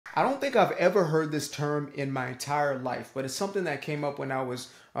I don't think I've ever heard this term in my entire life, but it's something that came up when I was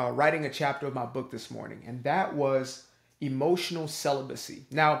writing a chapter of my book this morning, and that was emotional celibacy.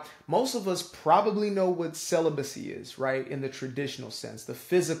 Now, most of us probably know what celibacy is, right? In the traditional sense, the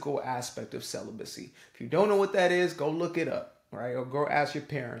physical aspect of celibacy. If you don't know what that is, go look it up, right? Or go ask your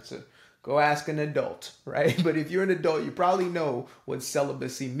parents, or go ask an adult, right? But if you're an adult, you probably know what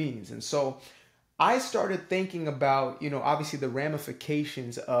celibacy means. And so I started thinking about, obviously the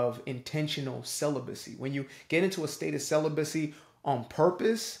ramifications of intentional celibacy. When you get into a state of celibacy on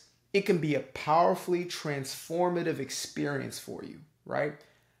purpose, it can be a powerfully transformative experience for you, right?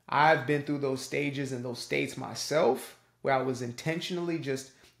 I've been through those stages and those states myself where I was intentionally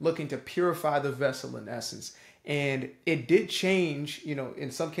just looking to purify the vessel in essence. And it did change,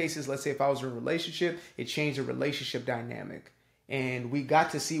 in some cases, let's say if I was in a relationship, it changed the relationship dynamic. And we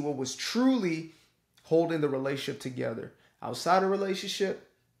got to see what was truly holding the relationship together. Outside a relationship,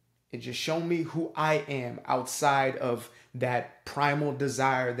 it just showed me who I am outside of that primal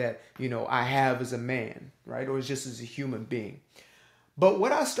desire that, I have as a man, right? Or just as a human being. But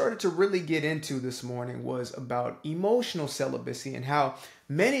what I started to really get into this morning was about emotional celibacy and how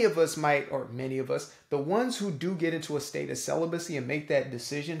many of us, the ones who do get into a state of celibacy and make that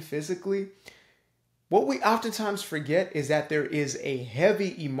decision physically, what we oftentimes forget is that there is a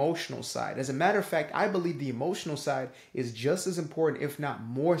heavy emotional side. As a matter of fact, I believe the emotional side is just as important, if not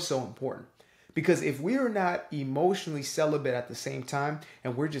more so important. Because if we are not emotionally celibate at the same time,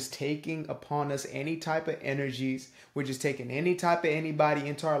 and we're just taking upon us any type of energies, we're just taking any type of anybody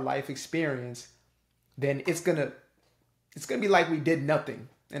into our life experience, then it's gonna be like we did nothing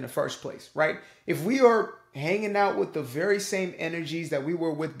in the first place, right? If we are hanging out with the very same energies that we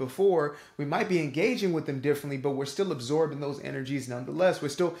were with before, we might be engaging with them differently, but we're still absorbing those energies nonetheless. We're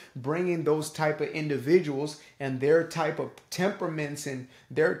still bringing those type of individuals and their type of temperaments and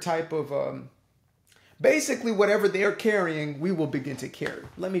their type of basically whatever they're carrying, we will begin to carry.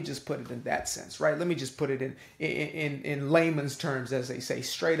 Let me just put it in that sense, right? Let me just put it in layman's terms, as they say,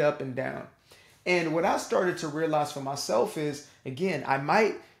 straight up and down. And what I started to realize for myself is, again, I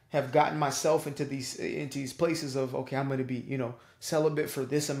might have gotten myself into these places of, okay, I'm going to be, celibate for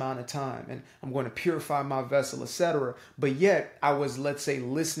this amount of time and I'm going to purify my vessel, etc. But yet I was, let's say,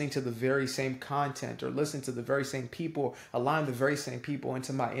 listening to the very same content or listening to the very same people, allowing the very same people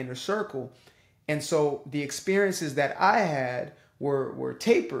into my inner circle. And so the experiences that I had were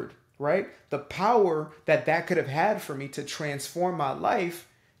tapered, right? The power that could have had for me to transform my life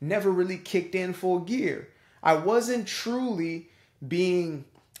never really kicked in full gear. I wasn't truly being,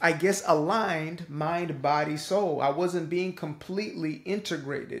 I guess, aligned mind, body, soul. I wasn't being completely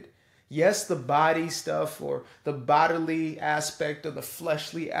integrated. Yes, the body stuff or the bodily aspect or the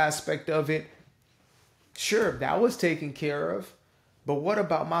fleshly aspect of it, sure, that was taken care of. But what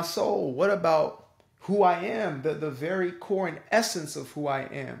about my soul? What about who I am, the very core and essence of who I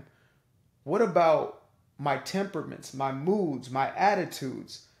am? What about my temperaments, my moods, my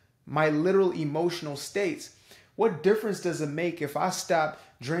attitudes, my literal emotional states? What difference does it make if I stop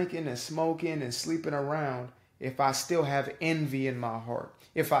drinking and smoking and sleeping around if I still have envy in my heart,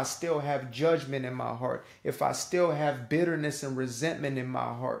 if I still have judgment in my heart, if I still have bitterness and resentment in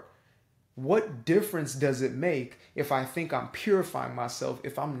my heart? What difference does it make if I think I'm purifying myself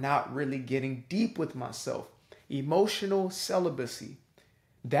if I'm not really getting deep with myself? Emotional celibacy.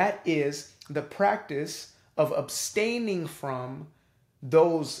 That is the practice of abstaining from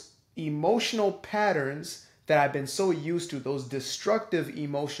those emotional patterns that I've been so used to, those destructive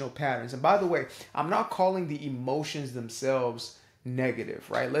emotional patterns. And by the way, I'm not calling the emotions themselves negative,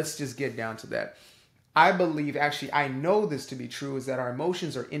 right? Let's just get down to that. I believe, actually, I know this to be true, is that our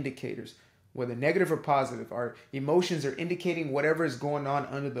emotions are indicators, whether negative or positive. Our emotions are indicating whatever is going on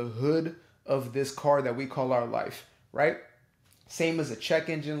under the hood of this car that we call our life, right? Same as a check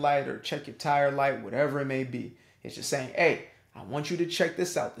engine light or check your tire light, whatever it may be. It's just saying, hey, I want you to check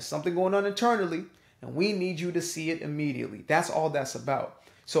this out. There's something going on internally, and we need you to see it immediately. That's all that's about.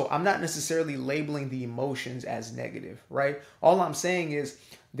 So I'm not necessarily labeling the emotions as negative, right? All I'm saying is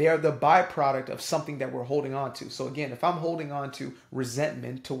they are the byproduct of something that we're holding on to. So again, if I'm holding on to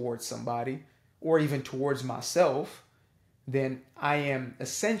resentment towards somebody or even towards myself, then I am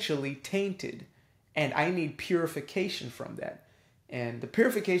essentially tainted and I need purification from that. And the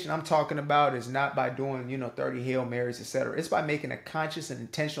purification I'm talking about is not by doing, 30 Hail Marys, etc. It's by making a conscious and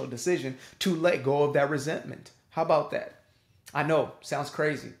intentional decision to let go of that resentment. How about that? I know, sounds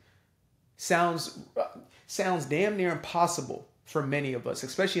crazy. Sounds damn near impossible for many of us,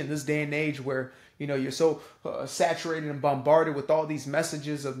 especially in this day and age where, you know, you're so saturated and bombarded with all these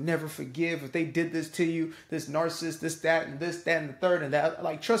messages of never forgive if they did this to you, this narcissist, this, that, and the third, and that.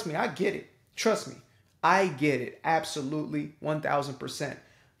 Like, trust me, I get it. Trust me, I get it. Absolutely, 1000%.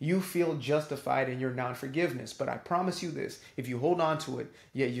 You feel justified in your non-forgiveness. But I promise you this, if you hold on to it,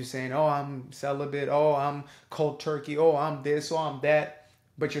 yeah, you're saying, oh, I'm celibate, oh, I'm cold turkey, oh, I'm this, oh, I'm that,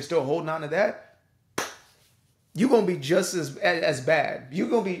 but you're still holding on to that, you're going to be just as bad. You're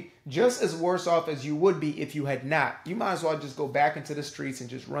going to be just as worse off as you would be if you had not. You might as well just go back into the streets and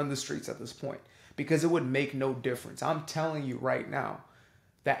just run the streets at this point, because it would make no difference. I'm telling you right now,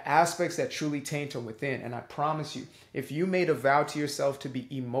 the aspects that truly taint are within. And I promise you, if you made a vow to yourself to be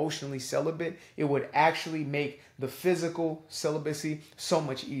emotionally celibate, it would actually make the physical celibacy so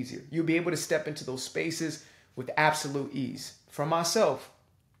much easier. You'll be able to step into those spaces with absolute ease. For myself,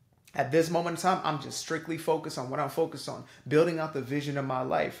 at this moment in time, I'm just strictly focused on what I'm focused on, building out the vision of my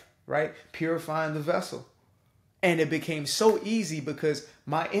life, right? Purifying the vessel. And it became so easy because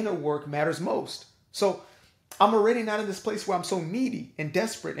my inner work matters most. So I'm already not in this place where I'm so needy and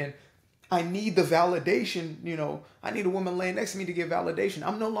desperate and I need the validation. You know, I need a woman laying next to me to get validation.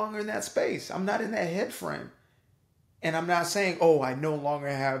 I'm no longer in that space. I'm not in that head frame. And I'm not saying, oh, I no longer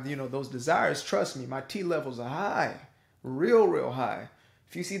have, you know, those desires. Trust me, my T levels are high, real high.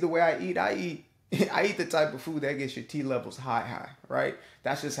 If you see the way I eat I eat the type of food that gets your T levels high, right?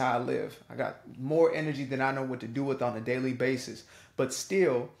 That's just how I live. I got more energy than I know what to do with on a daily basis. But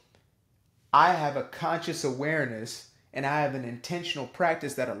still, I have a conscious awareness and I have an intentional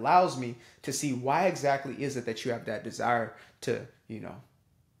practice that allows me to see why exactly is it that you have that desire to, you know,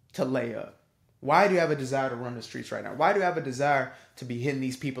 to lay up. Why do you have a desire to run the streets right now? Why do you have a desire to be hitting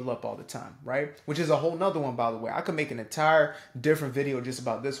these people up all the time, right? Which is a whole nother one, by the way. I could make an entire different video just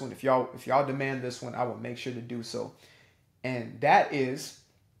about this one. If y'all demand this one, I will make sure to do so. And that is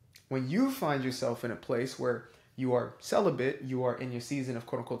when you find yourself in a place where you are celibate, you are in your season of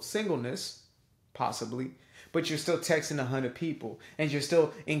quote unquote singleness, possibly, but you're still texting 100 people and you're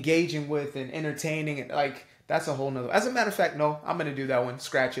still engaging with and entertaining and like, that's a whole nother. As a matter of fact, no, I'm going to do that one.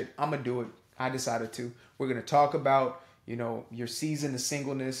 Scratch it. I'm going to do it. I decided to. We're going to talk about, you know, your season of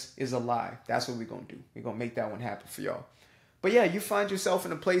singleness is a lie. That's what we're going to do. We're going to make that one happen for y'all. But yeah, you find yourself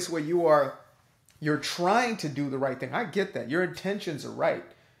in a place where you're trying to do the right thing. I get that. Your intentions are right.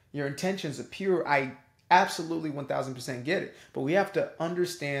 Your intentions are pure. I absolutely 1000% get it. But we have to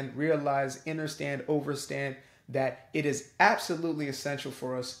understand, realize, understand, overstand that it is absolutely essential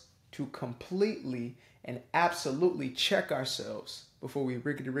for us to completely and absolutely check ourselves before we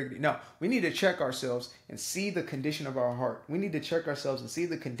rickety. No, we need to check ourselves and see the condition of our heart. We need to check ourselves and see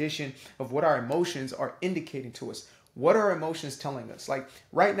the condition of what our emotions are indicating to us. What are emotions telling us? Like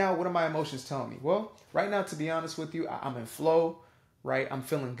right now, what are my emotions telling me? Well, right now, to be honest with you, I'm in flow, right? I'm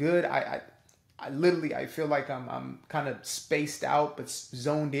feeling good. I literally feel like I'm kind of spaced out, but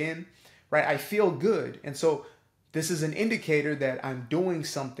zoned in, right? I feel good. And so this is an indicator that I'm doing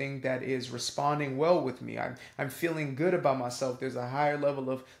something that is responding well with me. I'm feeling good about myself. There's a higher level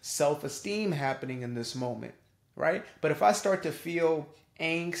of self-esteem happening in this moment, right? But if I start to feel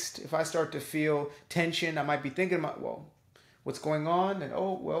angst, if I start to feel tension, I might be thinking about, well, what's going on? And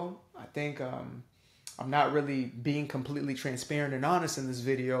oh, well, I think I'm not really being completely transparent and honest in this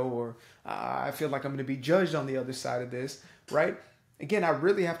video, or I feel like I'm going to be judged on the other side of this, right? Again, I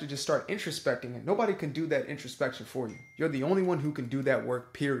really have to just start introspecting, and nobody can do that introspection for you. You're the only one who can do that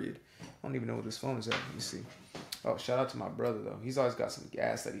work, period. I don't even know what this phone is at. Let me see. Oh, shout out to my brother, though. He's always got some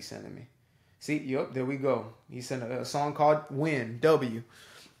gas that he's sending me. See, yep, there we go. He sent a song called Win, W.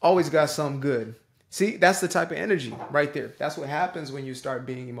 Always got something good. See, that's the type of energy right there. That's what happens when you start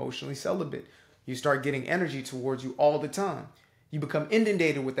being emotionally celibate. You start getting energy towards you all the time. You become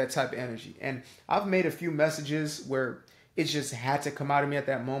inundated with that type of energy. And I've made a few messages where it just had to come out of me at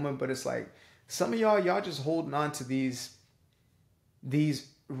that moment. But it's like some of y'all just holding on to these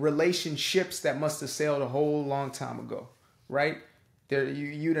relationships that must have sailed a whole long time ago, right?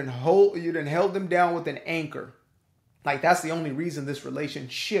 You done held them down with an anchor. Like that's the only reason this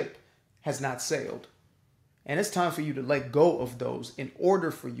relationship has not sailed. And it's time for you to let go of those in order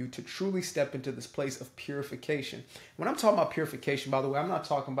for you to truly step into this place of purification. When I'm talking about purification, by the way, I'm not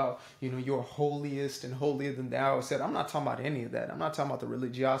talking about, you're holiest and holier than thou said. I'm not talking about any of that. I'm not talking about the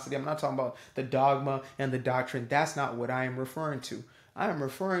religiosity. I'm not talking about the dogma and the doctrine. That's not what I am referring to. I am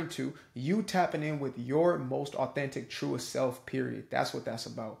referring to you tapping in with your most authentic, truest self, period. That's what that's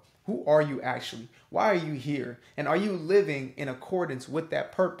about. Who are you actually? Why are you here? And are you living in accordance with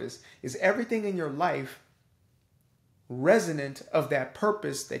that purpose? Is everything in your life resonant of that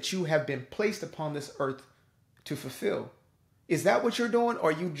purpose that you have been placed upon this earth to fulfill? Is that what you're doing? Or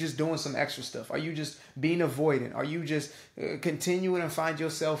are you just doing some extra stuff? Are you just being avoidant? Are you just continuing to find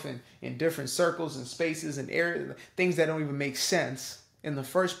yourself in different circles and spaces and areas, things that don't even make sense in the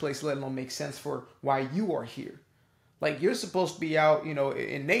first place, let alone make sense for why you are here? Like, you're supposed to be out,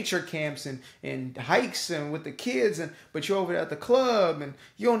 in nature camps and hikes and with the kids, but you're over at the club and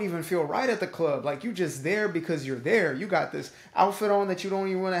you don't even feel right at the club. Like, you just there because you're there. You got this outfit on that you don't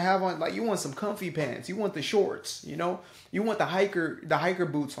even want to have on. Like, you want some comfy pants. You want the shorts, You want the hiker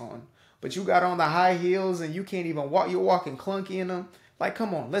boots on. But you got on the high heels and you can't even walk. You're walking clunky in them. Like,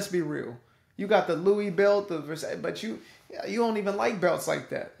 come on, let's be real. You got the Louis belt, but you don't even like belts like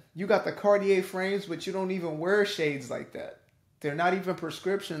that. You got the Cartier frames, but you don't even wear shades like that. They're not even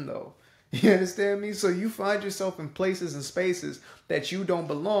prescription, though. You understand me? So you find yourself in places and spaces that you don't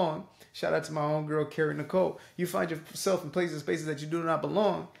belong. Shout out to my homegirl, Carrie Nicole. You find yourself in places and spaces that you do not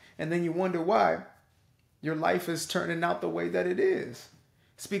belong. And then you wonder why your life is turning out the way that it is.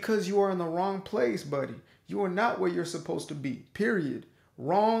 It's because you are in the wrong place, buddy. You are not where you're supposed to be, period.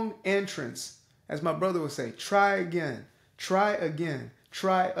 Wrong entrance. As my brother would say, try again. Try again.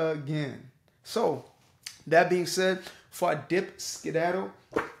 Try again. So, that being said, before I dip skedaddle,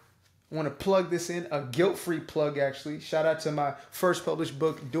 I want to plug this in, a guilt-free plug, actually. Shout out to my first published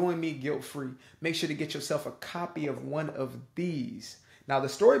book, Doing Me Guilt-Free. Make sure to get yourself a copy of one of these. Now, the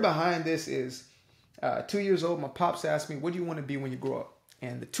story behind this is 2 years old, my pops asked me, what do you want to be when you grow up?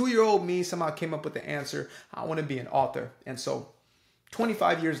 And the 2-year-old me somehow came up with the answer, I want to be an author. And so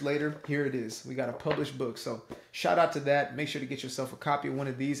 25 years later, here it is. We got a published book. So shout out to that. Make sure to get yourself a copy of one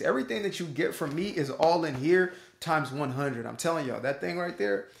of these. Everything that you get from me is all in here times 100. I'm telling y'all, that thing right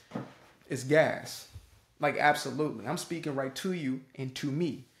there is gas. Like, absolutely. I'm speaking right to you and to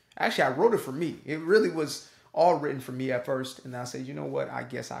me. Actually, I wrote it for me. It really was all written for me at first. And I said, you know what? I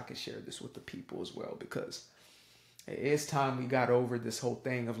guess I could share this with the people as well, because it's time we got over this whole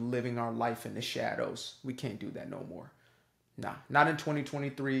thing of living our life in the shadows. We can't do that no more. Nah, not in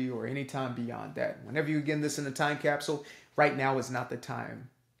 2023 or any time beyond that. Whenever you get this in the time capsule, right now is not the time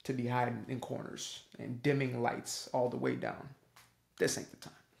to be hiding in corners and dimming lights all the way down. This ain't the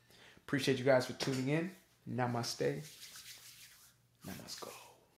time. Appreciate you guys for tuning in. Namaste. Namaste.